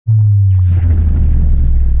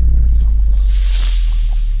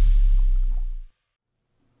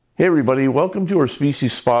Hey everybody, welcome to our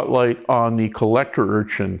species spotlight on the collector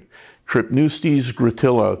urchin, Trypnustes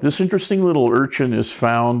gratilla. This interesting little urchin is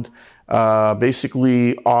found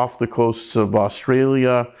basically off the coasts of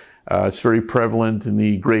Australia. It's very prevalent in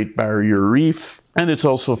the Great Barrier Reef, and it's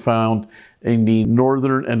also found in the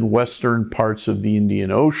northern and western parts of the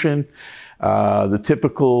Indian Ocean. The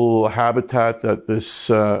typical habitat that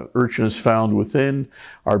this urchin is found within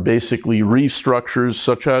are basically reef structures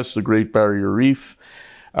such as the Great Barrier Reef,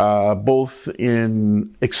 both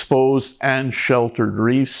in exposed and sheltered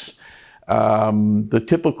reefs. The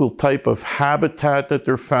typical type of habitat that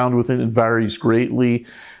they're found within varies greatly.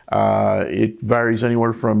 It varies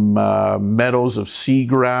anywhere from meadows of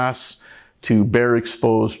seagrass to bare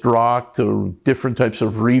exposed rock to different types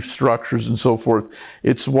of reef structures and so forth.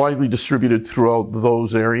 It's widely distributed throughout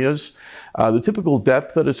those areas. The typical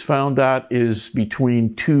depth that it's found at is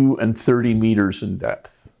between 2 and 30 meters in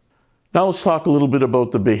depth. Now let's talk a little bit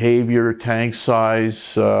about the behavior, tank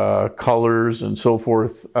size, colors, and so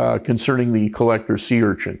forth concerning the collector sea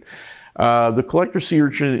urchin. The collector sea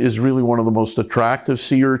urchin is really one of the most attractive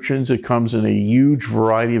sea urchins. It comes in a huge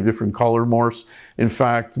variety of different color morphs. In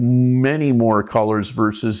fact, many more colors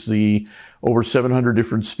versus the over 700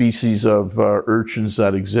 different species of urchins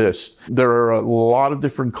that exist. There are a lot of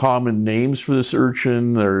different common names for this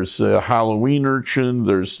urchin. There's a Halloween urchin,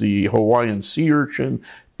 there's the Hawaiian sea urchin,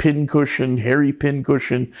 pincushion, hairy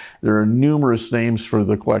pincushion. There are numerous names for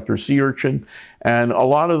the collector sea urchin, and a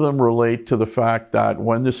lot of them relate to the fact that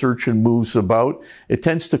when this urchin moves about, it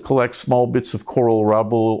tends to collect small bits of coral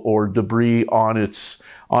rubble or debris on its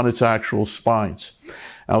actual spines.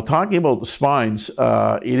 Now, talking about the spines,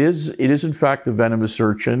 it is in fact a venomous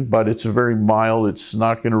urchin, but it's very mild. It's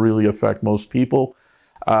not going to really affect most people.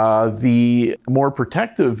 The more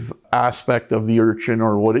protective aspect of the urchin,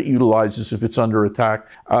 or what it utilizes if it's under attack,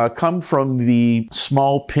 come from the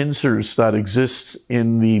small pincers that exist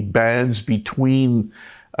in the bands between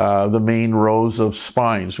the main rows of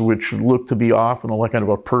spines, which look to be often like kind of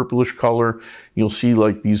a purplish color. You'll see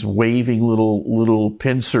like these waving little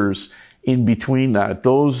pincers in between that.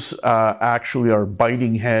 Those actually are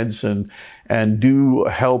biting heads and do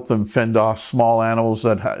help them fend off small animals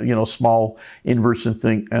that small inverts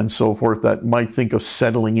and so forth that might think of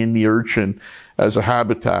settling in the urchin as a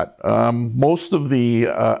habitat. Most of the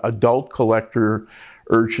adult collector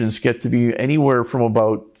urchins get to be anywhere from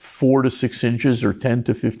about 4 to 6 inches or 10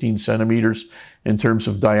 to 15 centimeters in terms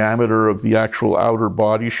of diameter of the actual outer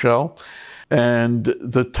body shell. And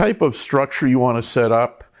the type of structure you want to set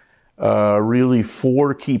up really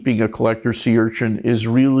for keeping a collector sea urchin is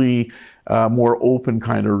really more open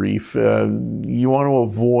kind of reef. You want to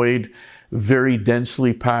avoid very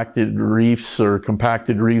densely packed reefs or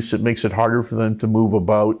compacted reefs. It makes it harder for them to move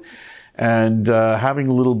about. And having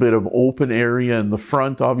a little bit of open area in the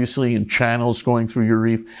front, obviously, and channels going through your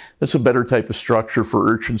reef, that's a better type of structure for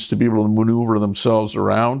urchins to be able to maneuver themselves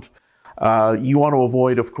around. You want to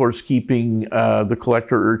avoid, of course, keeping the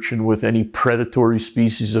collector urchin with any predatory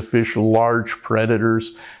species of fish, large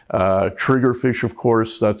predators. Triggerfish, of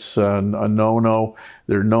course, that's a no-no.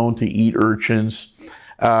 They're known to eat urchins.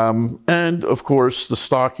 And, of course, the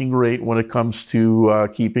stocking rate when it comes to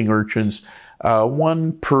keeping urchins,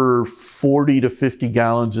 1 per 40 to 50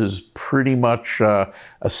 gallons is pretty much a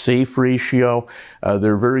safe ratio.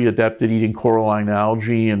 They're very adept at eating coralline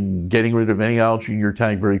algae and getting rid of any algae in your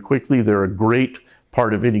tank very quickly. They're a great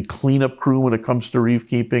part of any cleanup crew when it comes to reef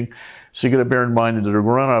keeping. So you got to bear in mind that they're going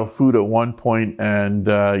to run out of food at one point, and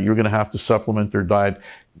you're going to have to supplement their diet.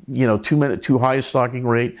 Too high a stocking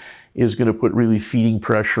rate is going to put really feeding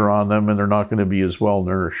pressure on them, and they're not going to be as well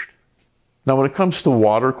nourished. Now, when it comes to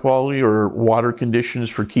water quality or water conditions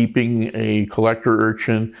for keeping a collector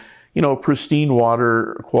urchin, pristine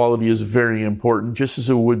water quality is very important, just as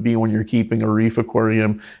it would be when you're keeping a reef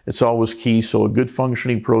aquarium. It's always key. So a good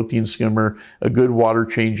functioning protein skimmer, a good water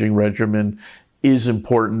changing regimen is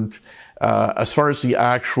important. As far as the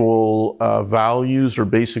actual values or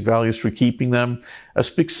basic values for keeping them, a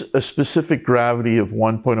specific gravity of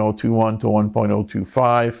 1.021 to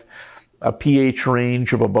 1.025, a pH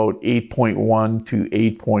range of about 8.1 to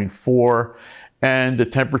 8.4, and a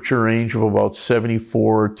temperature range of about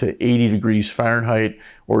 74 to 80 degrees Fahrenheit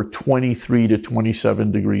or 23 to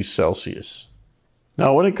 27 degrees Celsius.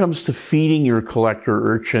 Now, when it comes to feeding your collector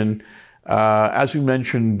urchin, as we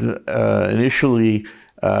mentioned initially,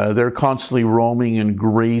 they're constantly roaming and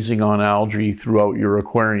grazing on algae throughout your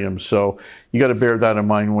aquarium. So you got to bear that in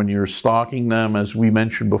mind when you're stocking them. As we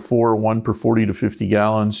mentioned before, 1 per 40 to 50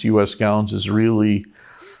 gallons, US gallons, is really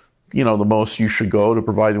the most you should go to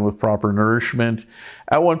provide them with proper nourishment.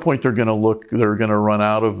 At one point, they're going to run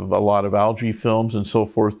out of a lot of algae films and so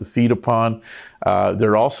forth to feed upon.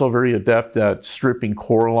 They're also very adept at stripping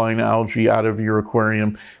coralline algae out of your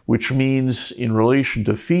aquarium, which means in relation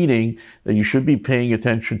to feeding that you should be paying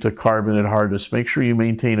attention to carbonate hardness. Make sure you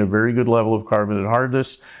maintain a very good level of carbonate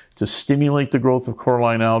hardness to stimulate the growth of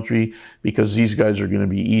coralline algae, because these guys are going to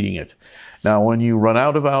be eating it. Now, when you run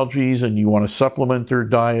out of algae and you want to supplement their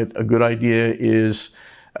diet, a good idea is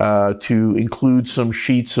to include some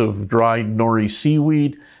sheets of dried nori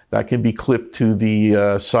seaweed. That can be clipped to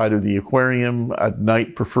the side of the aquarium at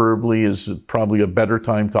night, preferably, is probably a better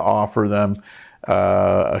time to offer them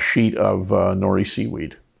a sheet of nori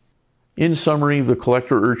seaweed. In summary, the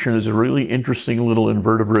collector urchin is a really interesting little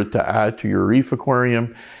invertebrate to add to your reef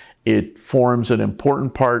aquarium. It forms an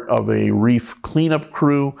important part of a reef cleanup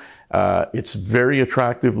crew. It's very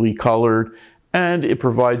attractively colored, and it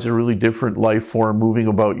provides a really different life form moving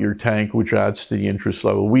about your tank, which adds to the interest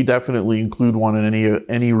level. We definitely include one in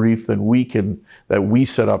any reef that we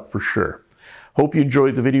set up for sure. Hope you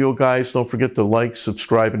enjoyed the video, guys. Don't forget to like,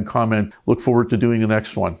 subscribe, and comment. Look forward to doing the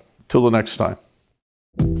next one. Till the next time.